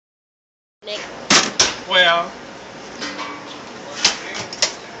Next. Well,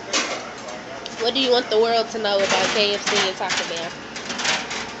 What do you want the world to know about KFC and Taco Bell?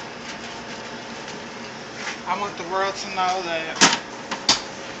 I want the world to know that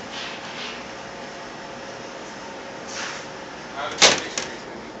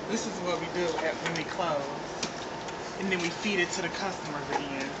this is what we do when we close, and then we feed it to the customers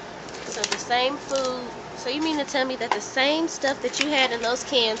again. So the same food. So you mean to tell me that the same stuff that you had in those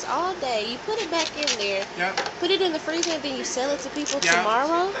cans all day, you put it back in there, Yep. put it in the freezer, and then you sell it to people Yep.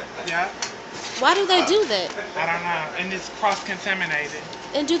 tomorrow? Yep. Why do they do that? I don't know. And it's cross-contaminated.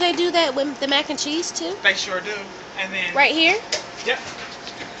 And do they do that with the mac and cheese too? They sure do. And then Right here? Yep.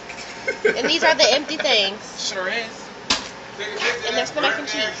 And these are the empty things. Sure is. And that's the mac and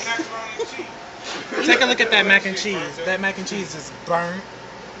cheese. Take a look at that mac and cheese. That mac and cheese is burnt.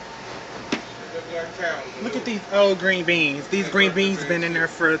 Look at these old green beans. These green beans been in there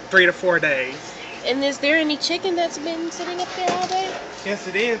for 3 to 4 days. And is there any chicken that's been sitting up there all day? Yes,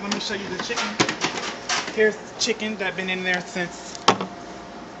 it is. Let me show you the chicken. Here's the chicken that been in there since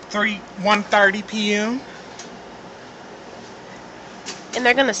 1:30 p.m. And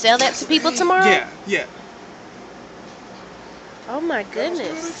they're gonna sell that to people tomorrow? Yeah, yeah. Oh my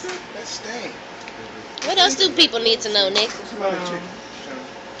goodness. That stank. What else do people need to know, Nick?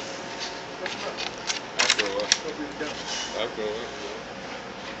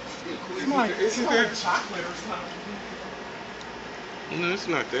 It's like chocolate or something. No, it's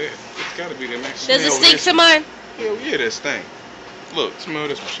not that. It's gotta be that mac. Does it stink to mine? Hell yeah, that stank. Look, smell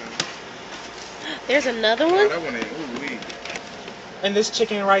this one, Sean. There's another Oh, one? that one ain't. Ooh, wee. And this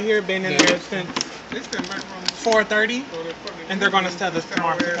chicken right here been in there since 4:30, and they're gonna sell this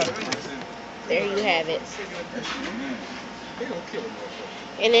tomorrow to customers. There you have it.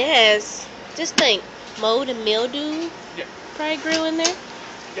 And it has, just think, mold and mildew Yeah. probably grew in there.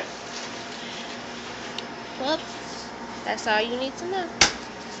 Yeah. Well, that's all you need to know.